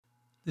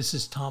This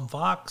is Tom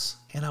Fox,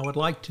 and I would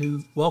like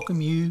to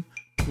welcome you,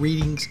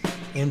 greetings,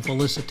 and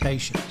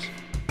felicitations.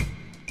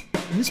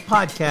 In this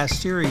podcast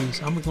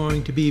series, I'm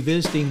going to be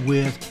visiting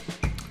with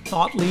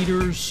thought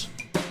leaders,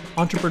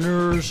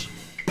 entrepreneurs,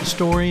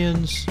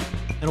 historians,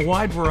 and a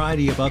wide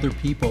variety of other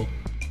people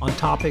on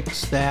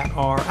topics that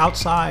are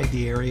outside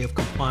the area of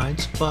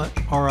compliance, but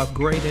are of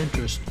great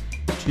interest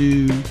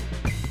to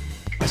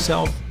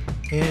myself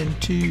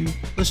and to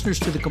listeners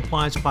to the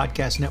Compliance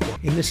Podcast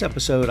Network. In this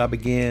episode, I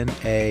began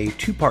a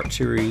two-part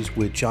series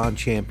with John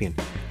Champion.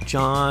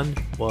 John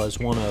was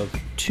one of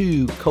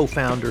two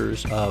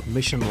co-founders of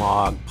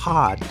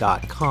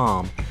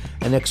MissionLogPod.com,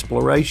 an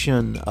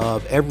exploration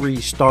of every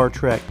Star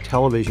Trek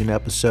television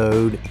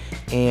episode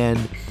and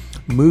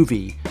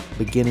movie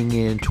beginning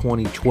in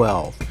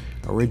 2012.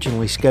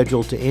 Originally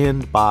scheduled to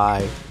end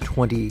by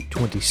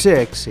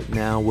 2026, it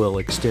now will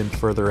extend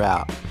further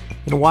out.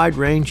 In a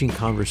wide-ranging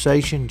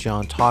conversation,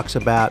 John talks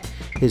about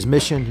his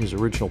mission, his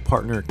original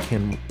partner,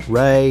 Ken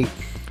Ray,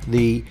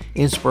 the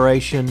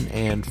inspiration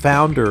and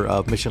founder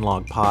of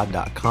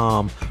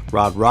MissionLogPod.com,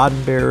 Rod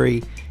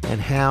Roddenberry, and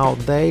how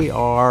they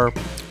are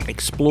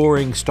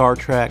exploring Star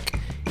Trek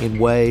in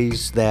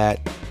ways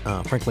that,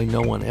 frankly, no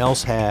one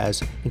else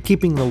has, and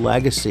keeping the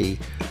legacy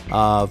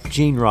of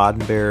Gene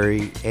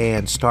Roddenberry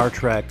and Star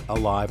Trek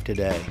alive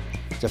today.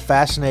 It's a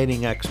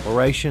fascinating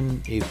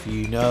exploration. If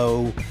you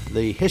know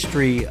the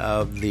history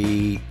of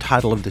the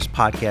title of this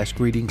podcast,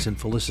 Greetings and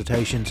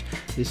Felicitations,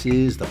 this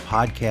is the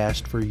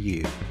podcast for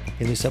you.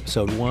 In this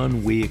episode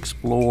 1, we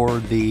explore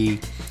the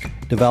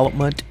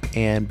development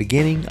and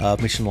beginning of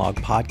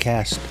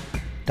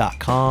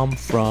MissionLogPodcast.com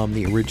from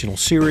the original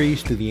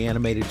series to the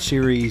animated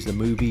series, the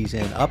movies,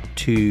 and up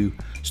to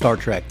Star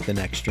Trek: The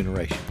Next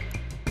Generation.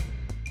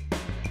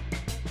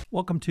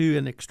 Welcome to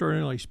an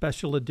extraordinarily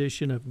special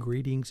edition of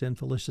Greetings and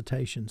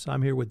Felicitations.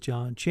 I'm here with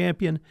John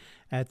Champion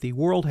at the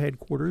world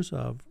headquarters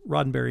of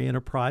Roddenberry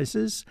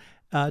Enterprises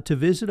to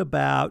visit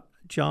about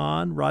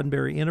John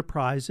Roddenberry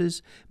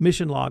Enterprises,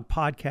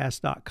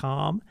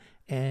 MissionLogPodcast.com,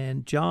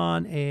 and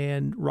John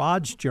and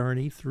Rod's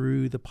journey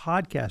through the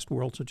podcast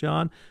world. So,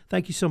 John,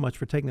 thank you so much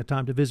for taking the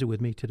time to visit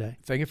with me today.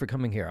 Thank you for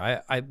coming here.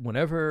 I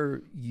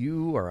whenever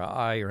you or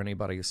I or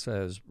anybody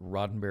says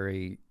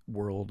Roddenberry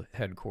World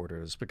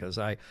Headquarters, because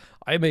I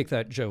make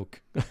that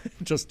joke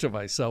just to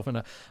myself,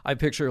 and I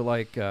picture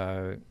like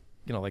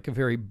like a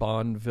very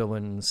Bond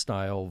villain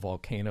style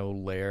volcano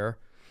lair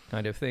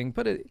kind of thing,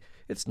 but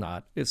it's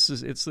not. It's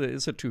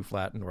a two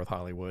flat in North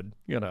Hollywood,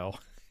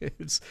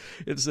 It's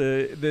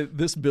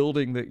this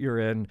building that you're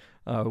in.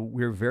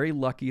 We're very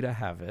lucky to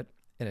have it,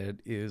 and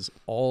it is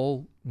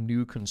all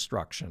new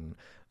construction.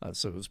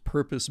 So it was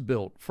purpose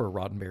built for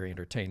Roddenberry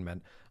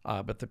Entertainment.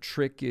 But the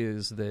trick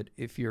is that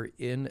if you're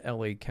in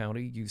LA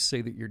County, you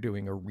say that you're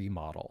doing a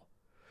remodel.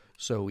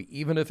 So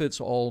even if it's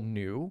all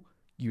new,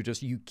 you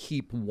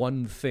keep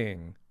one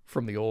thing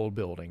from the old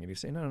building, and you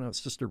say no,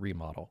 it's just a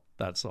remodel.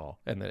 That's all,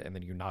 and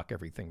then you knock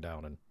everything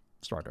down and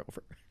start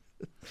over.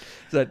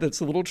 That's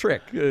a little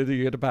trick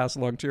you had to pass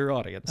along to your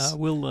audience.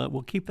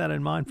 We'll keep that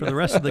in mind for the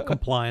rest of the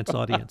compliance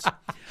audience.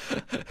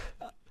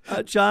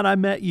 John, I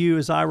met you,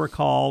 as I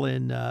recall,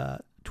 in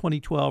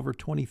 2012 or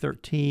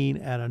 2013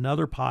 at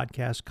another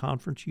podcast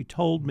conference. You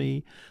told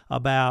me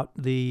about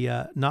the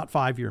not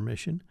 5-year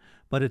mission,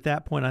 but at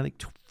that point, I think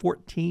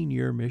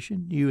 14-year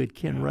mission you and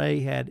Ken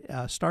Ray had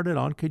started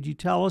on. Could you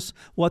tell us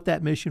what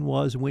that mission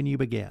was and when you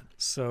began?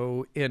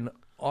 So in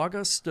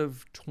August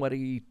of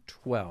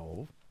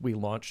 2012, we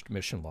launched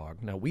Mission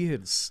Log. Now, we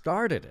had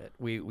started it.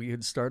 We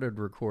had started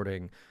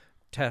recording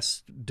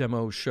test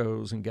demo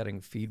shows and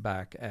getting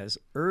feedback as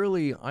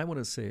early, I want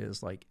to say,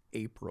 as like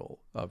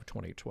April of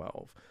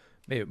 2012,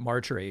 maybe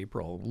March or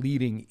April,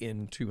 leading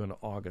into an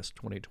August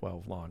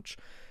 2012 launch.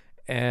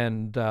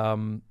 And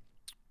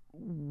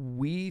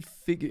we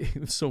figured, it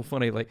was so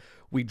funny, like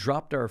we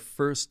dropped our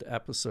first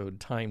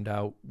episode timed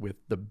out with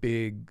the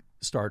big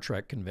Star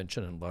Trek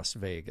convention in Las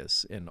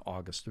Vegas in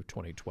August of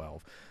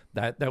 2012.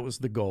 That was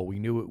the goal. We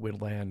knew it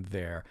would land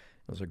there.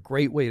 It was a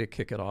great way to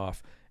kick it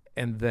off.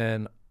 And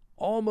then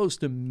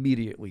almost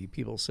immediately,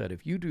 people said,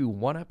 if you do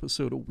one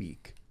episode a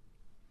week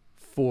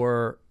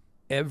for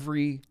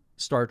every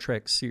Star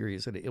Trek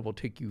series, it will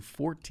take you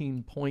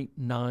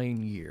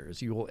 14.9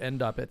 years. You will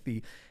end up at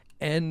the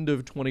end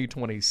of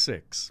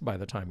 2026 by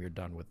the time you're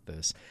done with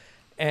this.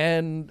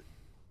 And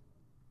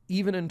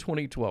even in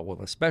 2012,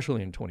 well,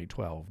 especially in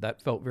 2012,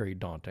 that felt very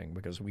daunting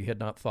because we had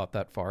not thought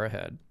that far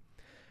ahead.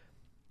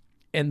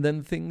 And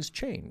then things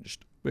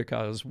changed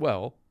because,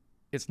 well,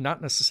 it's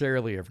not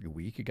necessarily every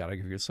week. You got to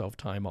give yourself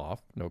time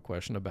off, no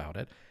question about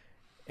it.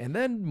 And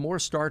then more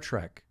Star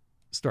Trek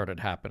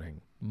started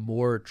happening.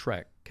 More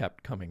Trek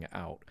kept coming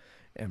out.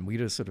 And we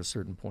just at a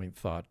certain point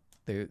thought,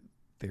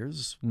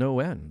 there's no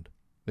end.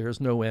 There's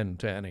no end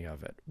to any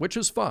of it, which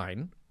is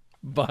fine.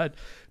 But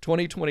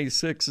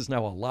 2026 is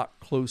now a lot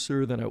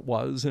closer than it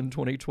was in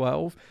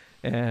 2012.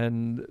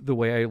 And the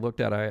way I looked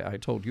at it, I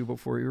told you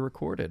before you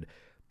recorded,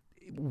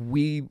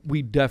 we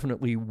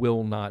definitely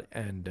will not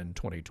end in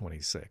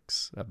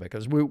 2026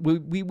 because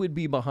we would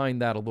be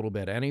behind that a little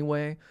bit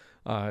anyway.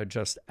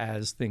 just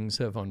as things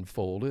have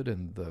unfolded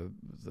and the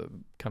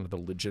kind of the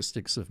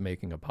logistics of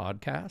making a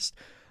podcast.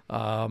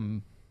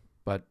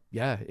 But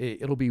yeah,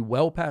 it'll be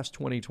well past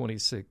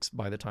 2026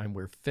 by the time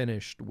we're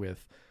finished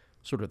with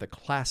sort of the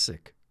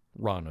classic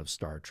run of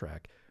Star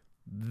Trek.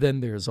 Then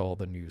there's all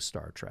the new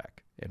Star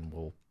Trek, and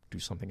we'll do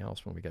something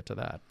else when we get to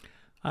that.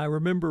 I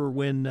remember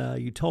when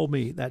you told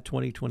me that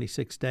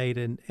 2026 date,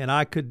 and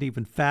I couldn't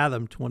even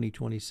fathom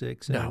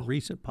 2026. In a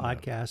recent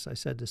podcast, I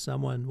said to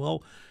someone,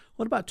 well,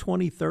 what about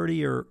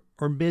 2030 or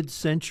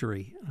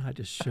mid-century? And I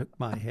just shook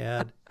my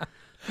head.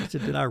 I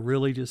said, did I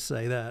really just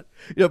say that?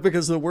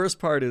 Because the worst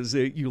part is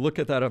you look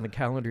at that on the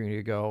calendar and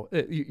you go,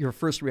 your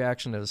first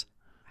reaction is,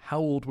 how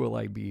old will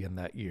I be in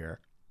that year?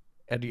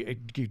 And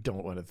you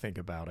don't want to think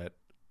about it.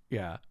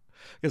 Yeah.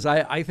 Because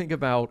I think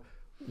about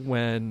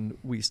when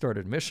we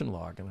started Mission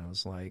Log, and I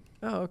was like,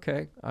 oh,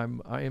 okay,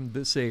 I am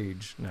this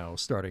age now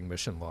starting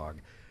Mission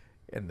Log.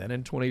 And then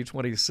in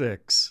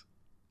 2026,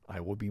 I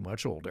will be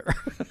much older.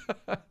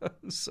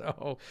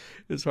 So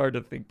it's hard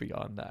to think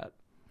beyond that.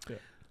 Yeah.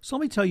 So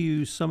let me tell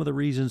you some of the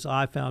reasons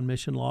I found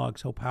Mission Log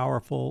so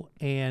powerful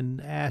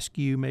and ask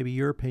you maybe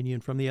your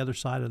opinion from the other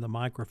side of the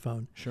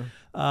microphone. Sure.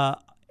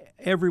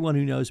 Everyone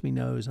who knows me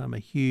knows I'm a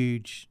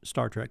huge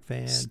Star Trek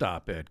fan.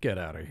 Stop it. Get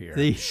out of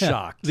here.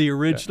 Shocked. The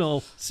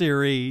original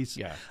series.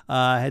 Yeah.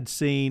 Had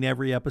seen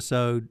every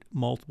episode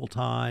multiple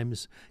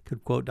times,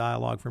 could quote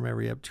dialogue from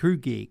every episode. True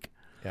geek.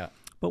 Yeah.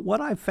 But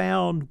what I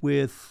found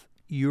with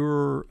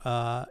you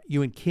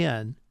and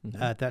Ken,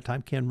 at that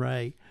time, Ken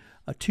Ray,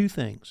 two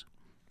things,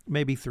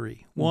 maybe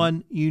three.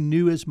 One, you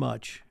knew as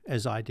much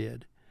as I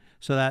did.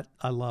 So that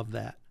I love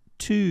that.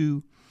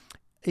 Two,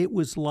 it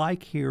was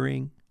like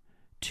hearing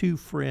two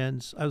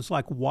friends. I was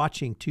like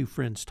watching two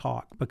friends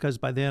talk, because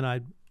by then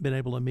I'd been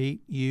able to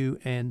meet you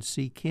and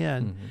see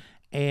Ken,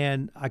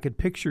 and I could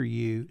picture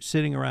you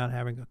sitting around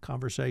having a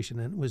conversation,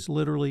 and it was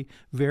literally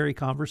very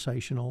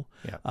conversational,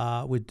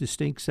 with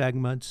distinct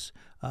segments,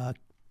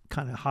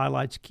 kind of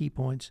highlights, key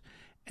points.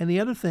 And the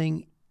other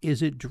thing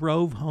is it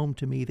drove home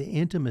to me the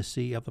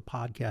intimacy of the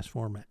podcast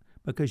format,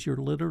 because you're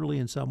literally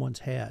in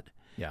someone's head.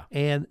 Yeah.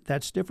 And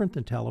that's different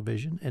than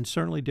television, and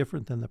certainly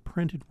different than the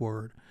printed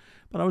word.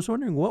 But I was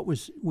wondering, what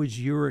was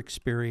your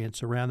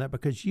experience around that?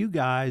 Because you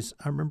guys,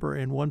 I remember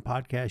in one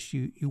podcast,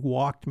 you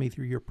walked me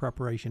through your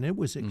preparation. It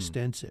was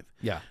extensive.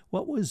 Yeah.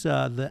 What was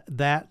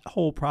that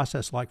whole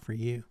process like for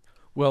you?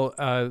 Well,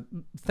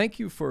 thank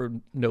you for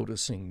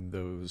noticing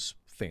those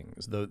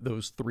things,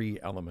 those three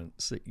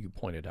elements that you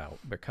pointed out,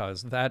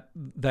 because that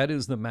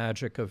is the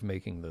magic of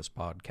making this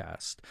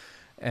podcast.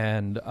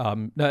 And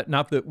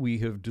not that we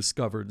have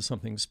discovered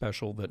something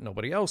special that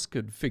nobody else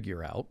could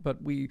figure out,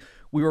 but we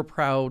were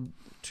proud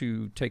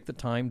to take the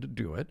time to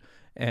do it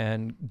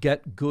and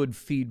get good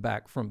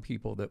feedback from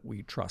people that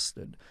we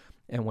trusted.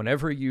 And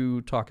whenever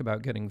you talk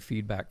about getting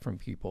feedback from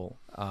people,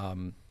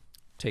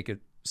 take it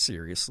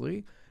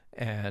seriously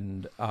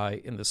and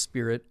in the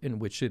spirit in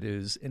which it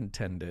is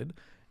intended,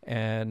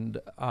 and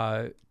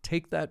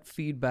take that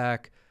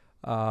feedback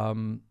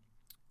to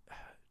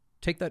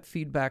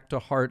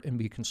heart and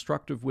be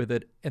constructive with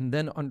it, and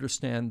then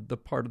understand the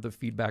part of the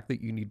feedback that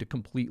you need to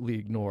completely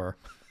ignore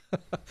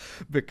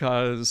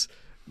because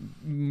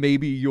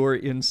maybe your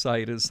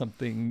insight is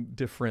something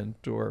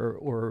different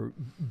or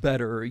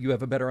better. You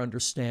have a better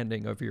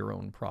understanding of your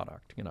own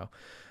product,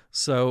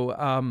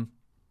 So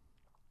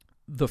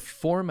the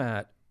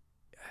format,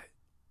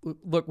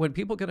 look, when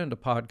people get into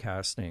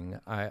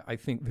podcasting, I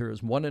think there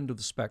is one end of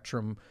the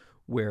spectrum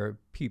where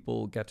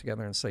people get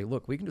together and say,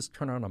 look, we can just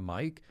turn on a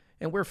mic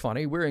and we're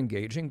funny, we're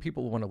engaging,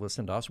 people want to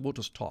listen to us, we'll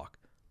just talk.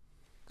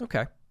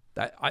 Okay,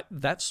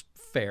 that's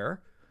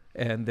fair.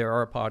 And there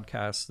are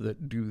podcasts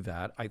that do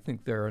that. I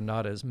think there are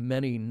not as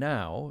many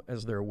now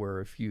as there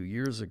were a few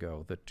years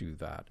ago that do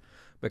that,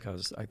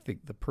 because I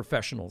think the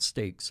professional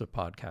stakes of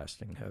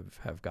podcasting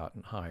have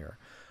gotten higher.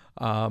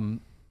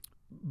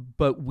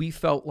 But we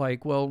felt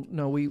like, well,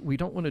 no, we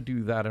don't want to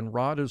do that. And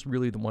Rod is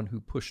really the one who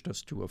pushed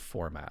us to a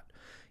format,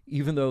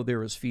 even though there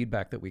was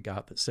feedback that we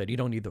got that said, you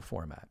don't need the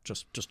format,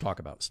 just talk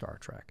about Star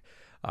Trek.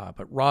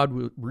 But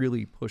Rod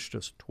really pushed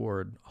us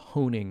toward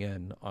honing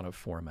in on a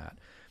format.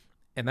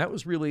 And that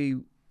was really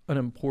an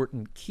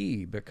important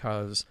key,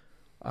 because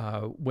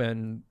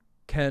when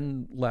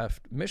Ken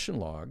left Mission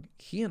Log,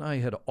 he and I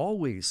had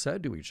always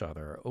said to each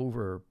other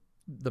over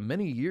the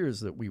many years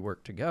that we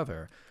worked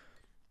together,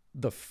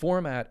 the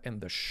format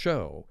and the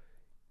show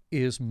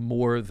is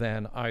more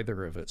than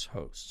either of its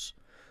hosts.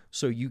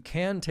 So you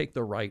can take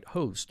the right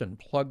host and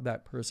plug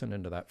that person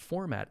into that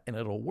format and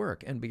it'll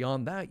work. And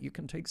beyond that, you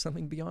can take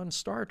something beyond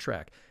Star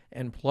Trek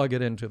and plug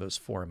it into this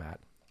format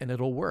and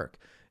it'll work.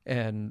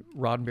 And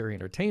Roddenberry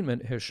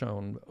Entertainment has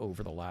shown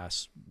over the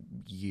last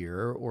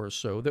year or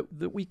so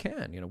that we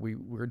can.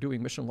 We're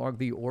doing Mission Log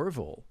the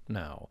Orville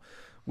now,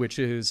 which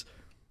is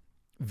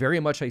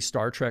very much a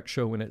Star Trek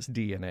show in its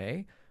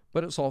DNA,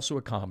 but it's also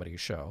a comedy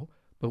show.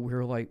 But we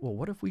were like, well,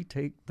 what if we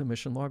take the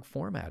Mission Log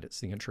format? It's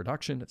the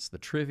introduction, it's the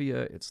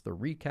trivia, it's the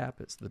recap,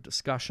 it's the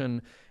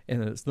discussion,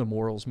 and it's the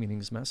morals,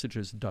 meanings,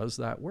 messages. Does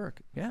that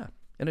work? Yeah,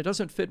 And it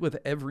doesn't fit with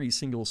every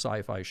single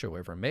sci-fi show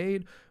ever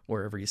made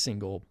or every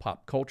single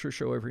pop culture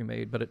show ever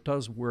made, but it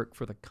does work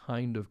for the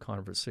kind of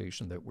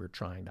conversation that we're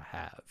trying to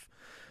have.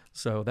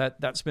 So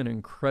that's been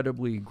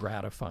incredibly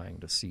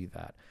gratifying to see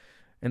that.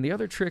 And the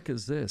other trick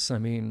is this. I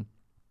mean,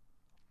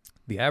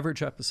 the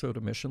average episode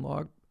of Mission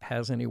Log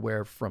has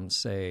anywhere from,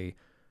 say,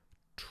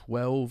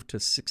 12 to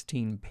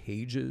 16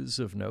 pages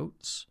of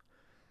notes.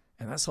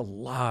 And that's a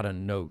lot of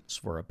notes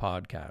for a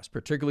podcast,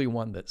 particularly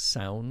one that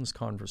sounds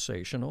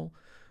conversational.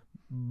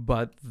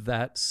 But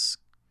that's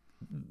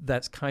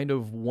kind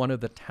of one of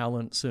the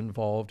talents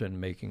involved in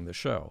making the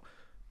show.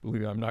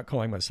 Believe me, I'm not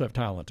calling myself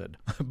talented,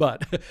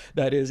 but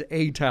that is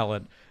a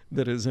talent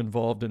that is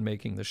involved in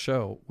making the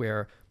show,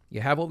 where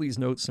you have all these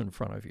notes in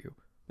front of you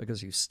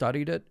because you've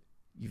studied it,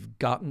 you've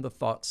gotten the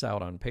thoughts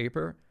out on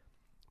paper,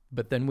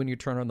 but then when you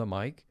turn on the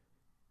mic,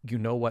 you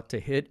know what to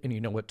hit and you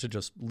know what to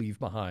just leave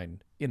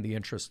behind in the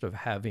interest of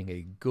having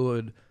a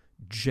good,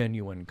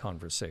 genuine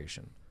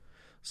conversation.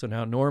 So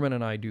now Norman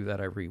and I do that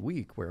every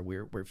week, where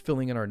we're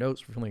filling in our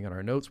notes,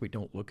 We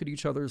don't look at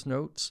each other's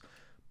notes,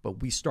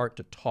 but we start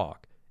to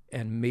talk.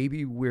 And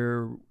maybe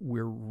we're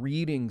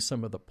reading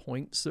some of the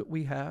points that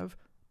we have,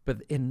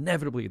 but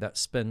inevitably that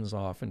spins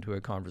off into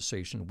a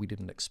conversation we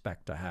didn't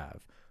expect to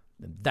have.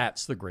 And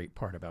that's the great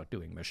part about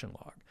doing Mission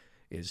Log,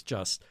 is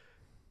just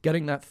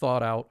getting that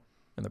thought out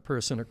and the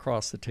person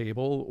across the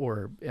table,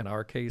 or in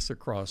our case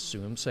across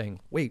Zoom, saying,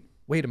 wait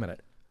a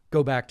minute,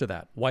 go back to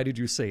that. Why did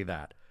you say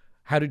that?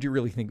 How did you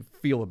really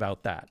feel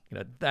about that?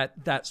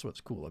 That's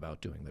what's cool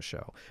about doing the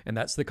show. And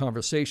that's the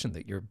conversation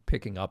that you're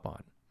picking up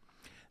on.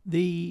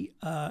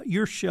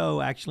 Your show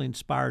actually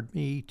inspired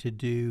me to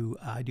do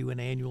an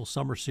annual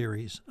summer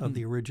series of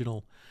the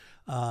original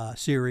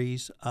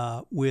series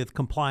with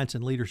compliance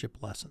and leadership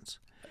lessons.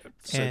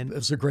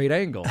 It's a great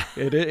angle.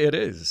 It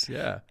is,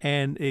 yeah.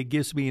 And it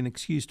gives me an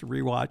excuse to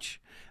rewatch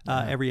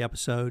every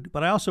episode.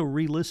 But I also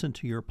re-listen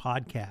to your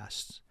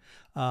podcasts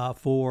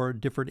for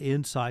different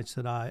insights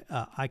that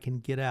I can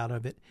get out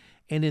of it.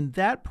 And in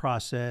that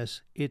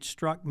process, it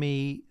struck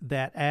me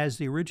that as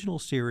the original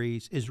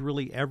series is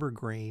really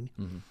evergreen,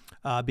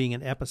 being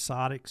an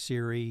episodic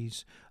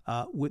series,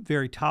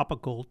 very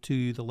topical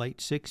to the late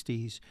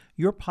 60s,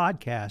 your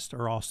podcasts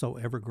are also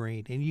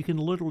evergreen. And you can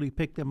literally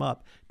pick them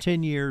up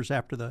 10 years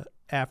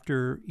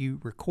after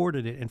you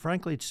recorded it. And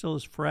frankly, it's still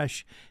as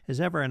fresh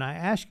as ever. And I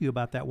asked you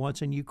about that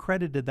once, and you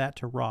credited that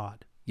to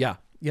Rod.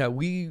 Yeah,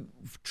 we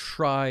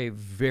try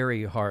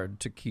very hard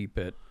to keep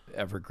it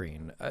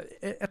evergreen.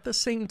 At the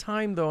same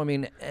time, though, I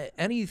mean,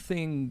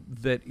 anything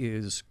that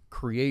is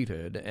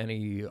created,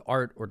 any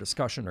art or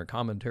discussion or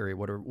commentary,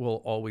 whatever,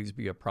 will always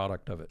be a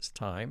product of its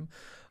time.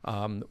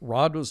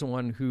 Rod was the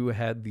one who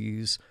had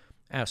these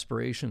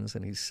aspirations,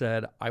 and he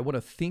said, I want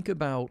to think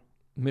about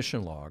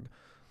Mission Log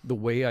the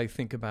way I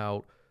think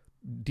about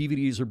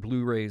DVDs or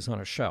Blu-rays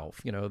on a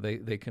shelf.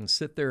 They can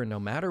sit there, and no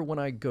matter when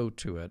I go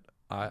to it,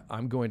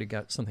 I'm going to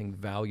get something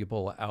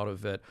valuable out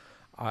of it.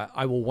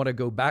 I will want to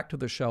go back to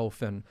the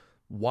shelf and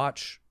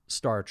watch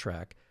Star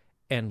Trek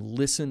and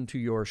listen to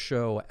your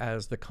show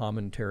as the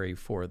commentary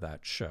for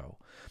that show.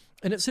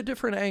 And it's a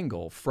different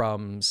angle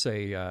from,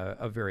 say,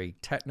 a very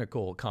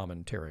technical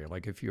commentary,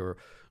 like if you're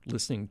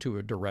listening to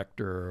a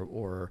director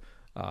or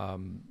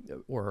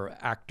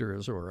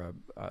actors or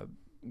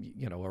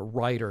a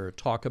writer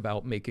talk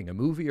about making a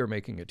movie or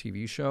making a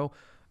TV show.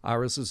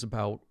 Ours is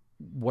about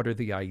what are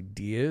the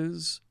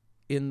ideas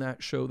in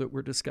that show that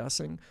we're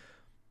discussing,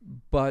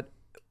 but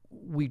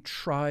we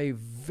try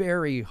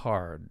very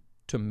hard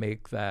to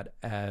make that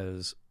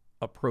as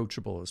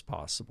approachable as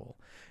possible.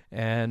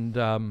 And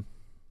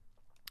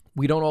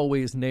we don't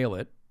always nail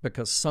it,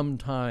 because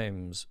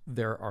sometimes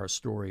there are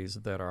stories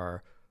that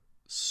are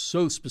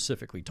so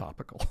specifically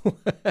topical.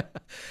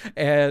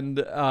 and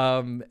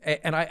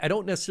I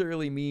don't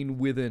necessarily mean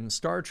within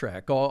Star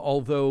Trek,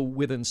 although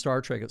within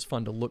Star Trek it's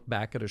fun to look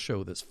back at a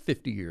show that's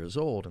 50 years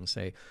old and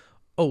say,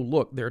 oh,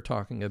 look, they're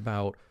talking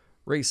about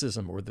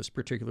racism or this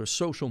particular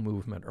social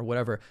movement or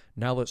whatever.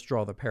 Now let's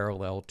draw the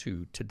parallel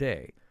to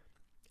today.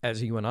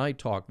 As you and I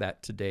talk,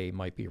 that today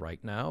might be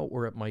right now,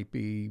 or it might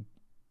be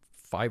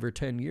 5 or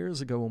 10 years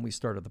ago when we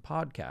started the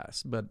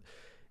podcast. But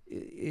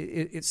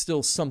it's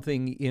still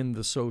something in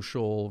the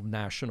social,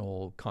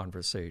 national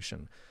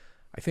conversation.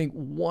 I think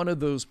one of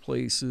those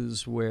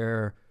places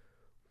where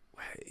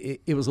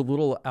it was a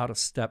little out of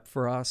step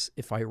for us,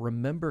 if I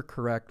remember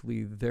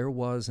correctly, there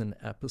was an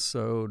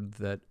episode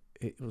that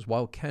it was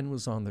while Ken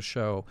was on the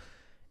show,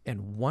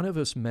 and one of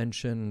us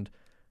mentioned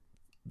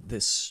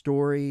this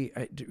story.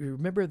 Do you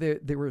remember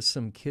there were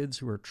some kids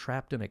who were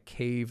trapped in a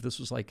cave? This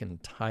was like in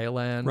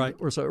Thailand, right?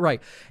 Or so,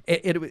 right?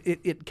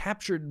 It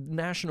captured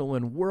national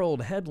and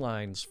world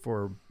headlines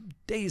for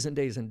days and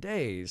days and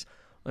days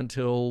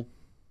until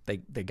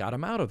they got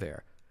them out of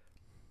there.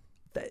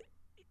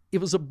 It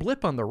was a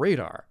blip on the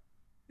radar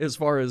as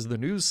far as the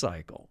news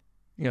cycle,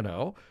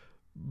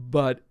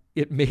 but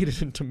it made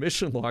it into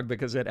Mission Log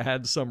because it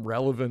had some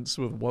relevance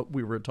with what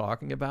we were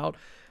talking about.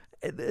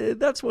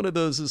 That's one of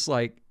those is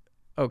like,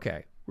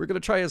 okay, we're going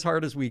to try as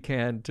hard as we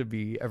can to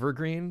be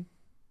evergreen,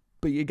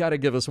 but you got to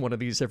give us one of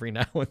these every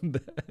now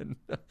and then.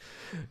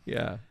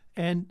 Yeah.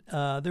 And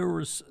there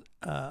was,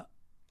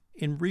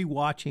 in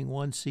rewatching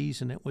one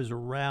season, it was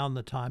around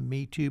the time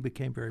Me Too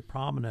became very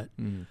prominent.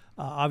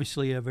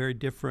 Obviously, a very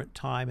different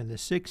time in the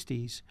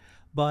 60s,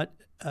 but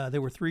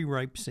there were 3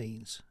 rape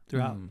scenes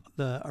throughout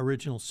the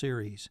original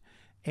series.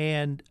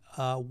 And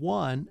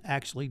one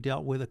actually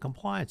dealt with a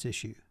compliance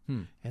issue.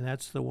 And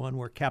that's the one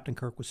where Captain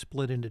Kirk was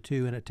split into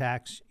 2 and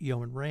attacks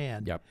Yeoman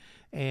Rand. Yep.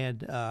 And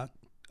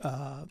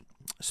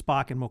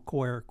Spock and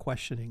McCoy are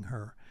questioning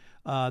her.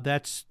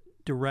 That's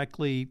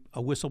directly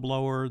a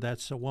whistleblower.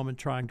 That's a woman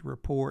trying to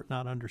report,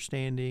 not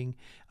understanding.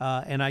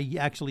 And I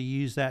actually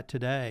use that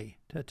today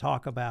to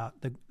talk about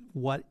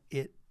what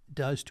it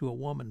does to a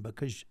woman,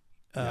 because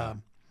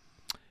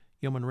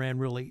Yeoman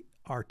Rand really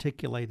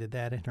articulated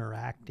that in her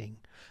acting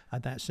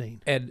at that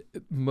scene. And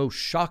most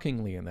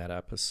shockingly in that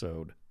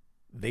episode,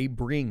 they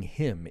bring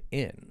him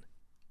in.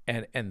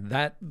 And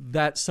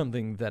that's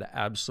something that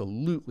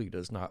absolutely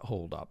does not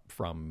hold up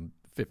from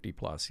 50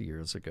 plus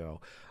years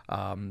ago.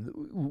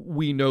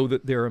 We know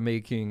that they're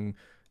making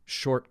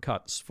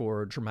shortcuts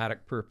for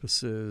dramatic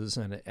purposes,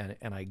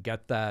 and I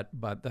get that,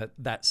 but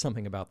that's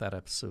something about that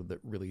episode that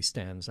really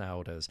stands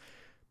out as,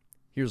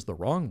 here's the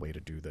wrong way to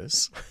do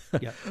this.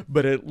 Yep.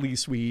 But at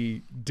least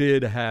we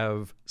did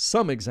have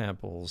some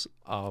examples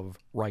of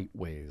right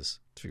ways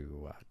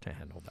to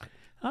handle that.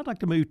 I'd like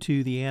to move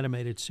to the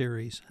animated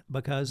series,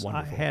 because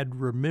Wonderful. I had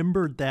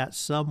remembered that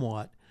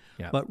somewhat,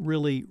 but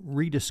really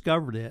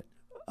rediscovered it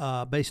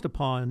based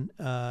upon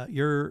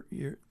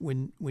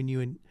when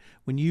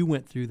you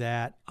went through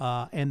that,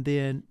 and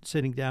then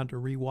sitting down to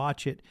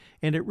rewatch it,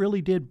 and it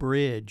really did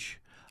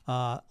bridge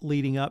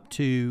leading up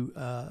to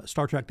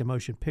Star Trek: The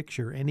Motion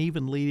Picture, and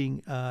even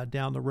leading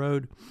down the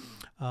road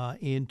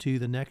into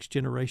the next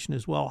generation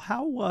as well.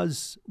 How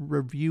was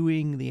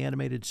reviewing the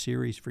animated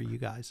series for you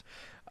guys?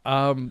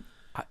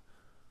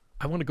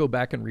 I want to go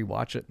back and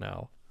rewatch it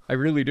now. I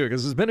really do,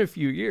 because it's been a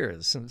few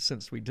years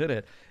since we did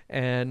it.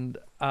 And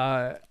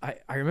I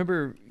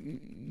remember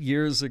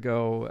years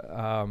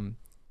ago,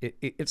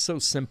 it's so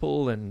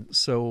simple and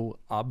so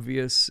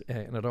obvious,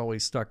 and it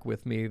always stuck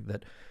with me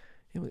that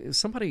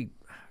somebody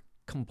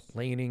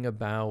complaining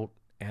about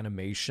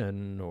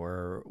animation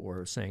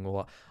or saying,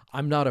 well,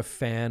 I'm not a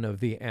fan of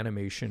the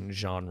animation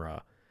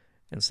genre.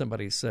 And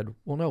somebody said,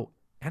 well, no,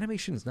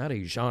 animation is not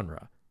a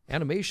genre.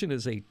 Animation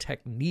is a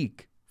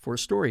technique for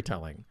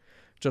storytelling,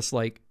 just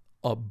like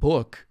a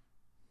book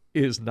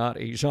is not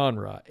a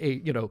genre.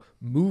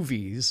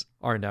 Movies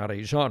are not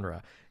a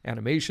genre.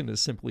 Animation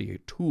is simply a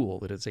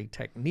tool. It is a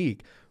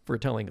technique for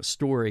telling a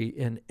story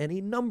in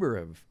any number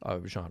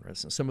of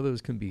genres. And some of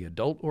those can be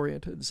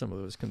adult-oriented, some of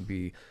those can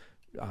be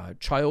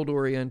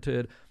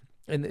child-oriented,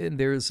 and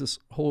there's this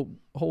whole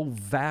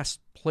vast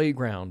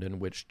playground in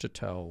which to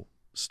tell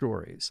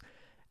stories.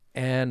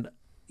 And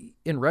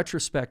in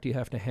retrospect, you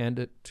have to hand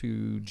it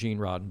to Gene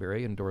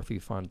Roddenberry and Dorothy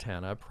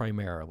Fontana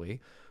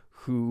primarily,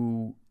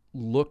 who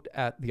looked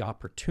at the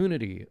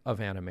opportunity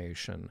of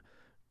animation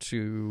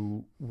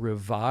to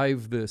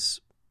revive this,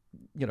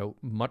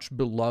 much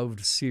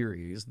beloved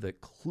series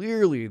that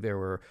clearly there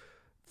were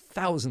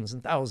thousands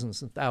and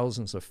thousands and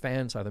thousands of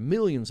fans, either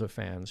millions of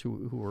fans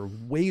who were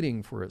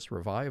waiting for its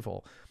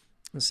revival,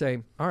 and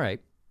say, all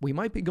right, we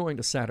might be going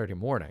to Saturday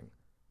morning,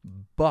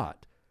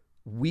 but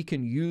we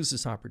can use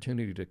this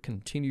opportunity to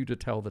continue to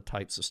tell the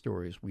types of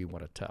stories we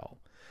want to tell.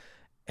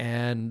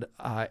 And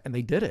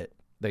they did it.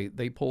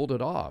 They pulled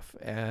it off.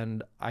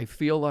 And I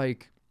feel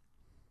like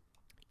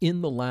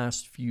in the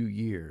last few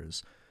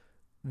years,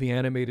 the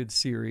animated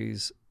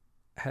series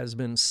has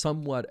been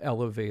somewhat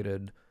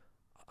elevated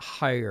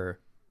higher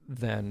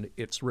than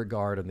its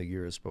regard in the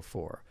years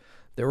before.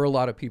 There were a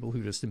lot of people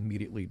who just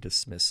immediately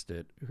dismissed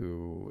it,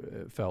 who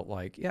felt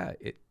like, yeah,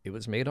 it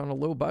was made on a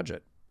low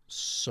budget.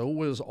 So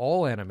was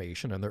all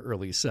animation in the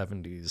early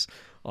 70s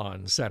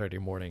on Saturday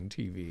morning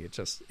TV.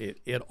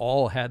 It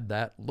all had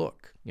that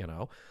look,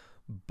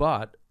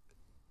 But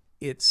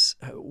it's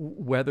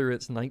whether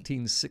it's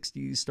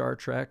 1960s Star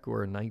Trek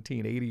or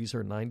 1980s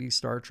or 90s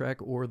Star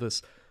Trek or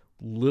this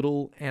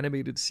little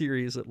animated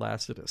series that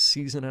lasted a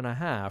season and a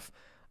half,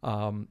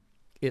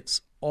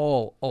 it's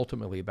all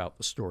ultimately about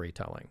the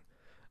storytelling.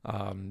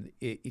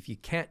 If you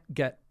can't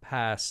get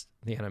past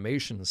the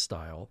animation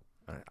style,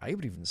 I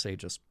would even say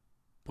just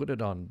put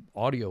it on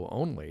audio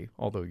only,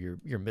 although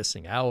you're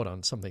missing out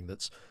on something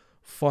that's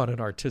fun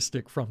and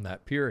artistic from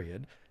that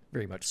period,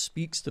 very much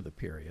speaks to the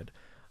period.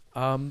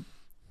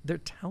 They're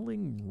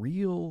telling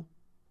real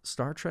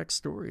Star Trek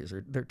stories.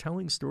 They're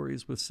telling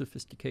stories with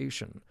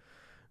sophistication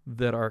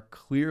that are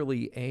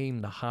clearly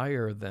aimed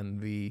higher than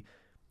the,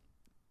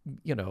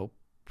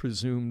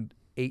 presumed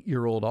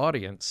 8-year-old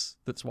audience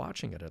that's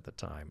watching it at the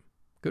time.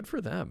 Good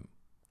for them.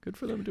 Good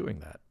for them doing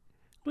that.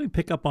 Let me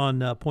pick up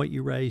on a point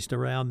you raised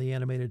around the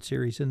animated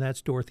series, and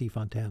that's Dorothy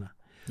Fontana.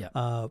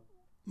 Yeah.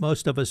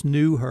 Most of us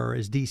knew her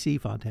as DC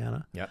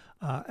Fontana, Yep.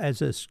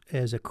 as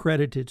a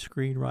credited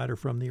screenwriter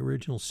from the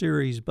original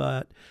series,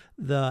 but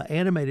the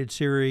animated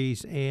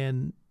series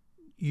and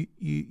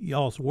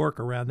y'all's work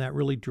around that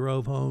really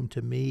drove home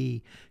to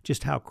me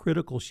just how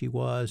critical she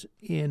was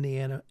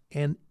in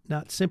and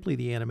not simply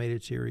the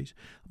animated series,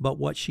 but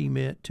what she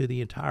meant to the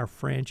entire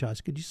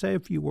franchise. Could you say a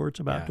few words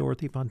about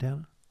Dorothy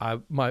Fontana?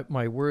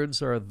 My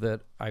words are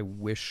that I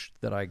wish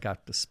that I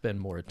got to spend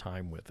more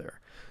time with her,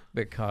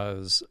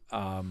 because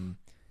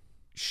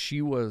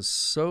she was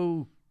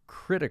so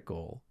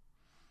critical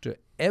to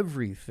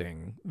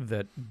everything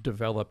that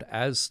developed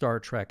as Star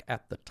Trek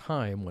at the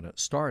time when it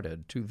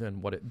started to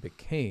then what it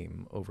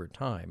became over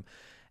time.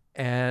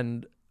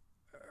 And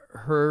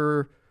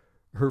her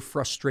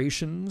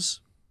frustrations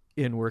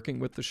in working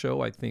with the show,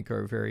 I think,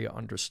 are very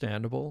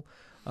understandable.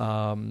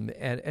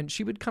 And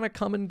she would kind of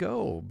come and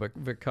go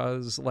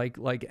because like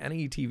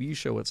any TV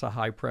show, it's a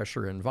high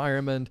pressure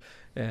environment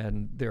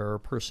and there are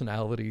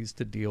personalities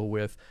to deal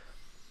with.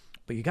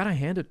 But you got to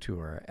hand it to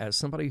her as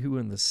somebody who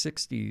in the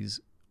 60s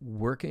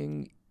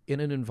working in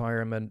an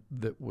environment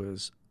that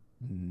was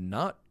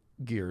not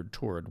geared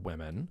toward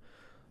women.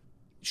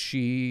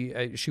 She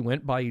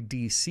went by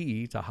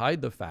DC to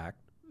hide the fact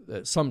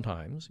that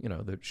sometimes,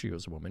 that she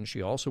was a woman.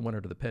 She also went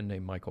under the pen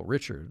name Michael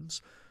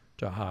Richards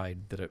to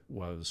hide that it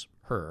was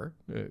her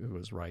who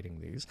was writing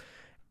these,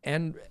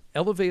 and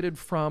elevated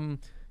from,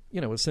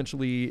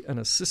 essentially an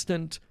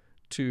assistant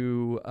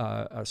to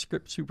a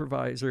script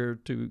supervisor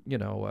to,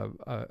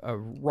 a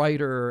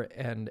writer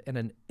and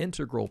an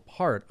integral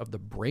part of the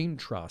brain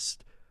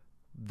trust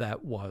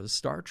that was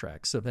Star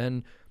Trek. So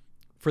then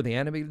for the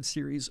animated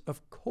series,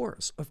 of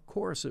course,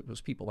 it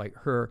was people like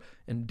her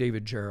and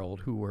David Gerrold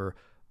who were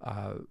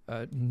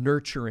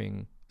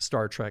nurturing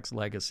Star Trek's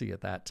legacy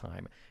at that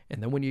time.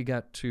 And then when you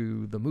get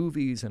to the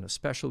movies, and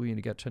especially when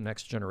you get to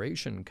Next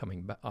Generation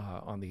coming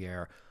on the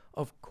air,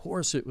 of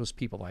course it was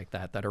people like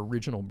that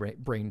original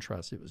brain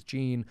trust. It was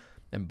Gene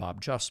and Bob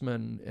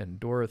Justman and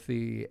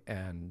Dorothy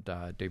and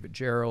David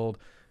Gerrold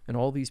and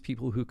all these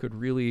people who could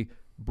really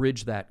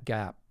bridge that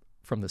gap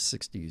from the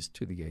 60s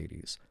to the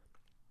 80s.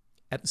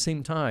 At the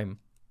same time,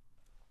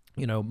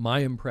 my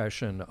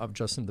impression of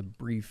just in the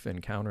brief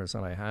encounters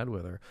that I had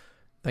with her,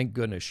 thank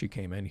goodness she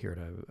came in here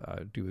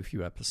to do a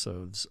few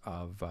episodes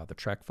of the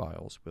Trek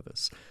Files with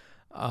us.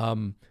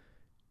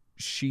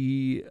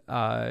 She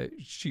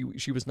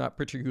was not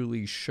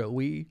particularly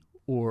showy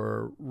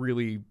or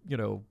really,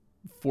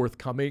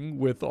 forthcoming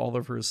with all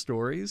of her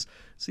stories.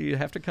 So you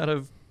have to kind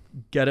of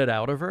get it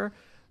out of her.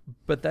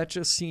 But that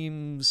just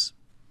seems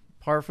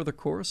par for the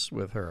course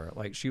with her.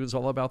 Like, she was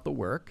all about the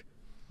work,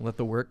 let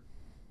the work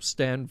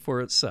stand for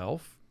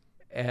itself,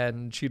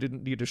 and she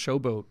didn't need to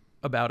showboat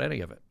about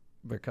any of it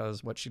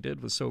because what she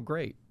did was so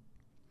great.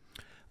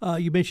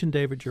 You mentioned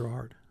David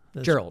Gerrold.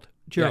 Gerrold.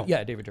 Gerrold.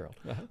 Yeah, David Gerrold.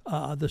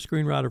 Uh-huh. The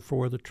screenwriter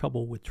for The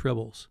Trouble with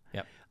Tribbles.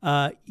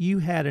 Yep. You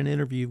had an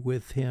interview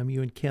with him,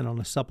 you and Ken, on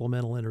a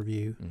supplemental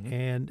interview, Mm-hmm.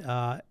 and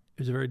it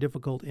was a very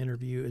difficult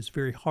interview. It's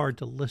very hard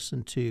to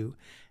listen to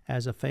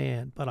as a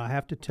fan, but I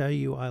have to tell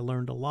you, I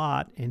learned a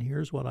lot, and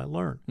here's what I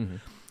learned. Mm-hmm.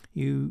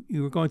 You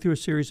were going through a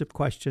series of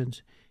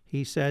questions.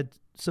 He said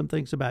some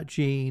things about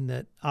Gene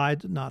that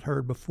I'd not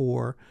heard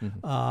before,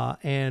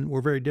 Mm-hmm. and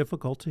were very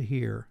difficult to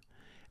hear.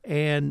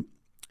 And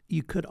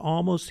you could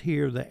almost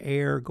hear the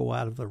air go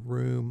out of the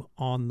room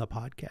on the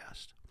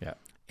podcast. Yeah.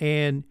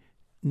 And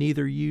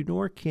neither you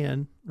nor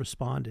Ken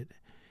responded.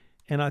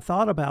 And I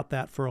thought about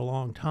that for a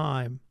long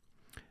time.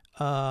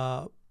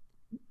 And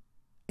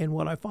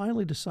what I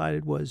finally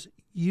decided was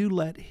you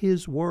let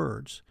his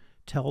words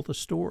tell the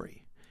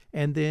story.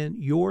 And then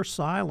your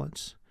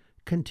silence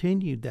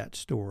continued that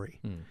story.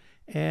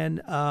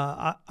 And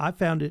I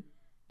found it,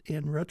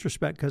 in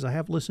retrospect, because I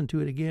have listened to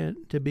it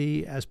again, to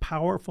be as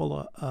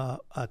powerful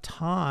a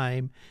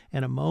time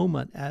and a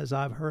moment as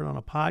I've heard on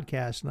a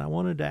podcast. And I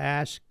wanted to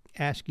ask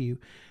you,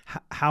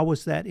 how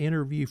was that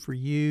interview for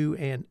you,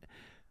 and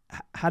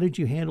how did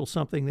you handle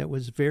something that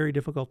was very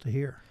difficult to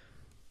hear?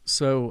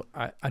 So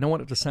I don't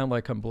want it to sound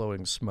like I'm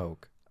blowing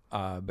smoke,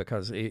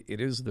 because it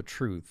is the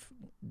truth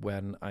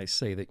when I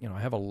say that, I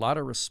have a lot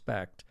of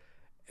respect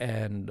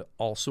and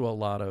also a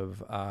lot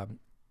of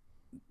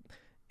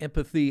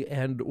empathy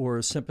and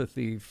or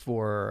sympathy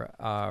for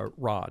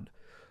Rod,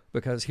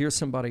 because here's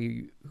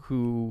somebody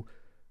who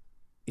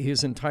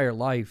his entire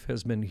life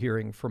has been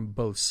hearing from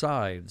both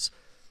sides.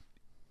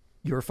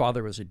 Your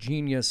father was a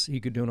genius.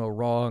 He could do no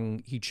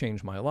wrong. He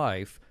changed my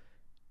life.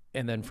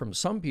 And then from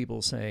some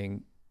people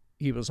saying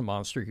he was a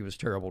monster, he was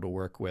terrible to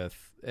work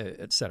with,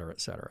 et cetera,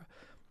 et cetera.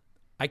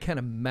 I can't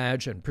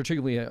imagine,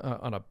 particularly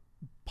on a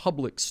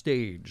public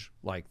stage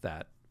like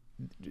that,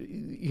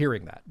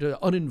 hearing that,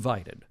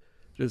 uninvited,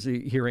 just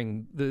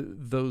hearing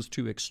those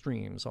two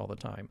extremes all the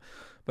time.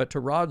 But to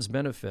Rod's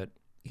benefit,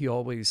 he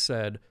always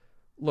said,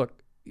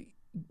 look,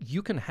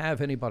 you can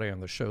have anybody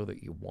on the show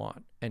that you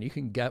want, and you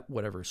can get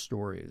whatever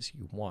stories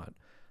you want.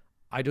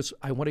 I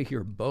want to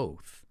hear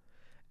both.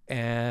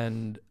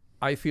 And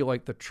I feel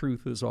like the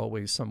truth is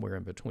always somewhere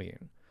in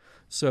between.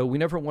 So we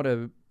never want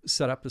to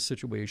set up a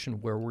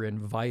situation where we're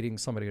inviting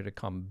somebody to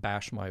come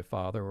bash my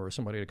father or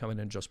somebody to come in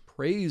and just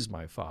praise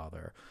my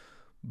father.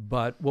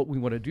 But what we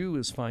want to do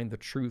is find the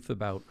truth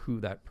about who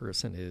that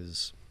person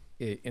is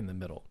in the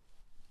middle.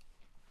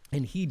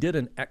 And he did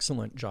an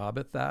excellent job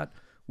at that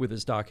with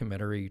his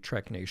documentary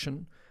Trek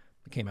Nation.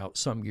 It came out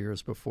some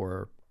years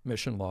before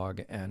Mission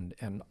Log, and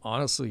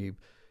honestly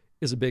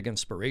is a big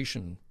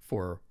inspiration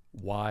for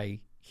why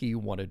he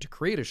wanted to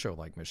create a show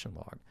like Mission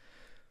Log.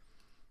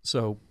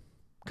 So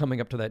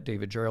coming up to that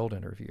David Gerrold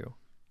interview,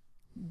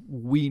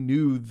 we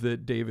knew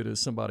that David is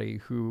somebody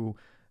who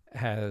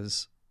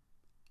has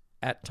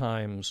at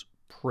times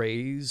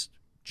praised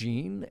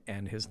Gene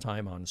and his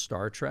time on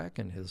Star Trek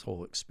and his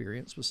whole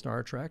experience with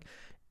Star Trek,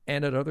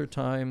 and at other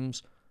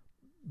times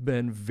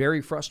been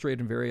very frustrated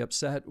and very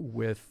upset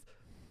with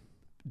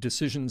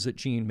decisions that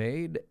Gene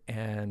made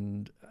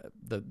and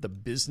the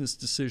business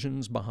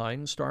decisions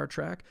behind Star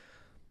Trek.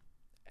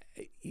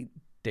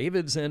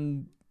 David's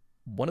in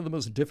one of the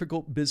most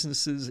difficult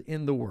businesses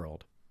in the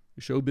world.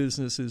 Show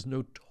business is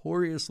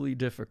notoriously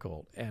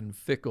difficult and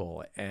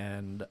fickle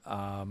and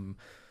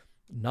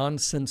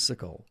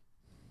nonsensical.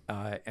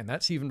 And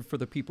that's even for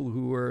the people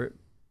who are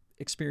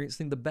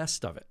experiencing the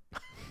best of it.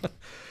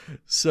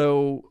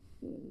 So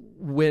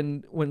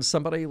when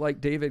somebody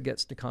like David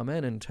gets to come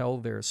in and tell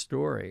their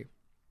story,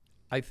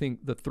 I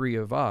think the three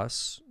of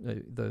us,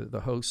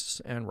 the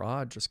hosts and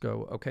Rod, just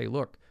go, okay,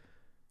 look,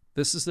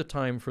 this is the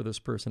time for this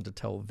person to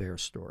tell their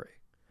story.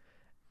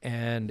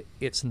 And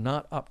it's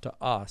not up to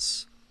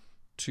us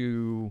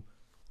to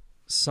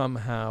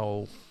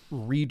somehow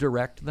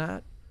redirect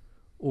that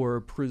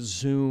or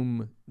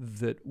presume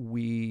that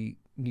we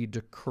need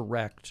to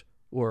correct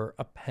or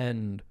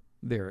append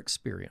their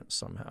experience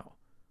somehow.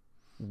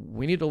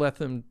 We need to let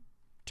them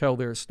tell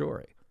their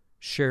story,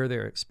 share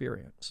their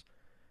experience.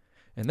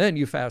 And then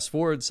you fast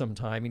forward some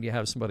time and you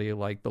have somebody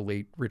like the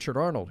late Richard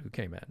Arnold who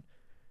came in.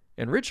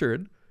 And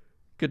Richard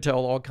could tell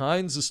all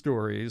kinds of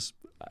stories.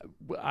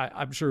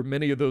 I'm sure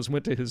many of those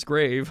went to his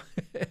grave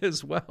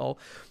as well.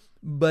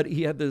 But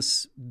he had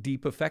this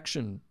deep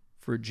affection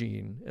for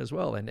Gene as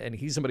well. And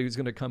he's somebody who's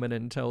going to come in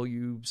and tell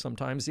you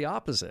sometimes the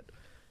opposite.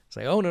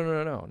 Say, oh,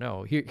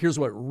 no. Here's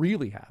what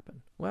really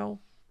happened.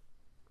 Well,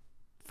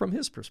 from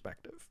his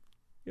perspective,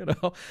 you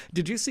know.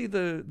 Did you see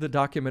the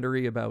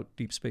documentary about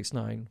Deep Space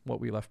Nine, What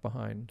We Left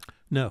Behind?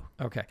 No.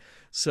 Okay.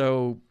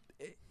 So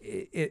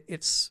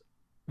it's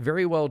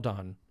very well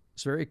done.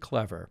 It's very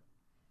clever.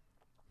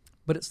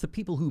 But it's the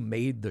people who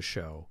made the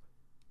show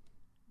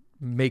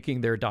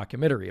making their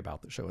documentary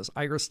about the show. It's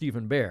Ira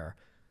Steven Behr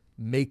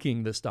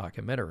making this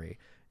documentary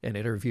and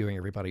interviewing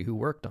everybody who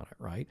worked on it,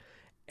 right?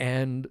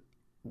 And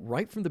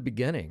right from the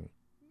beginning,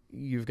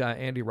 you've got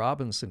Andy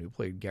Robinson, who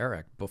played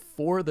Garak,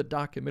 before the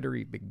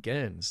documentary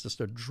begins,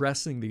 just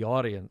addressing the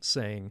audience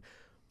saying,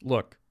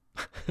 look,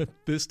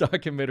 this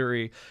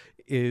documentary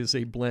is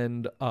a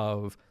blend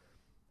of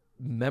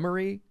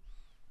memory,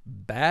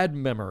 bad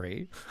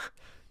memory,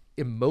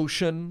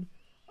 emotion,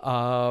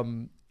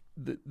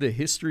 the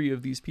history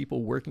of these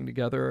people working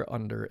together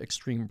under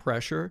extreme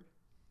pressure.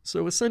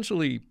 So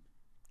essentially,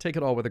 take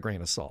it all with a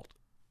grain of salt,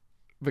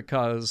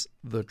 because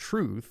the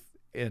truth,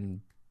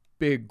 in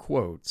big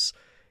quotes,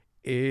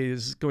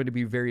 is going to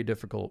be very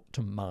difficult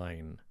to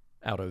mine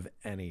out of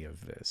any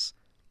of this.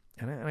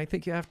 And I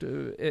think you have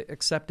to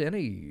accept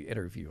any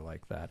interview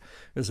like that.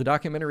 There's a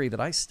documentary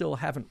that I still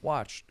haven't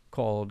watched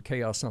called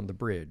Chaos on the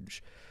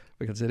Bridge,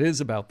 because it is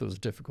about those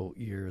difficult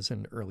years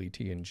in early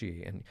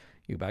TNG. And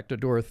you back to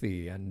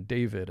Dorothy and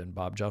David and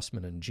Bob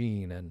Justman and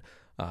Gene and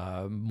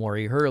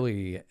Maury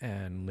Hurley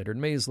and Leonard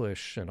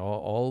Maislish and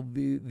all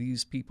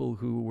these people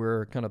who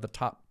were kind of the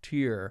top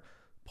tier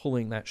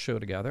pulling that show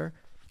together.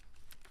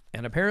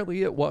 And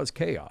apparently it was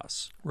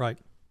chaos. Right.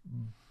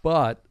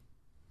 But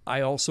I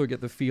also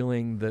get the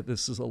feeling that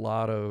this is a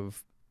lot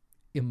of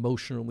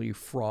emotionally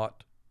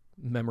fraught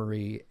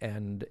memory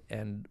and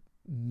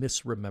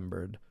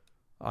misremembered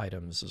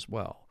items as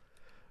well.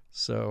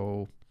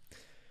 So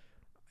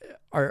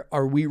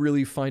are we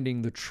really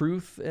finding the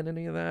truth in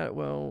any of that?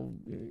 Well,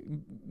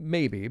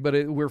 maybe,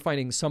 but we're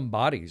finding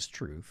somebody's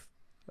truth.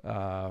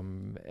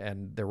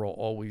 And there will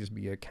always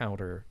be a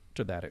counter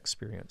to that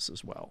experience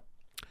as well.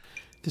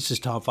 This is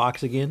Tom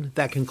Fox again.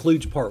 That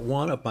concludes part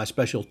one of my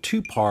special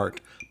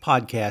two-part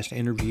podcast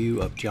interview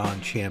of John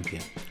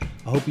Champion.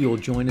 I hope you will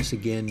join us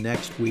again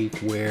next week,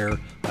 where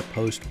I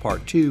post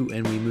part two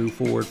and we move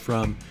forward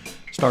from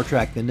Star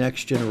Trek The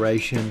Next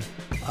Generation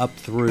up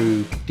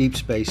through Deep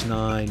Space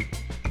Nine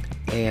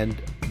and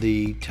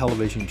the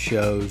television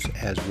shows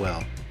as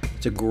well.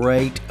 It's a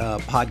great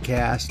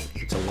podcast.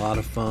 It's a lot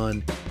of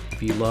fun.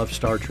 If you love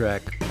Star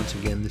Trek, once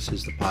again, this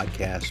is the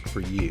podcast for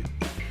you.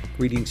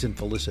 Greetings and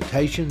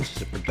Felicitations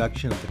is a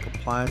production of the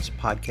Compliance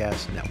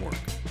Podcast Network.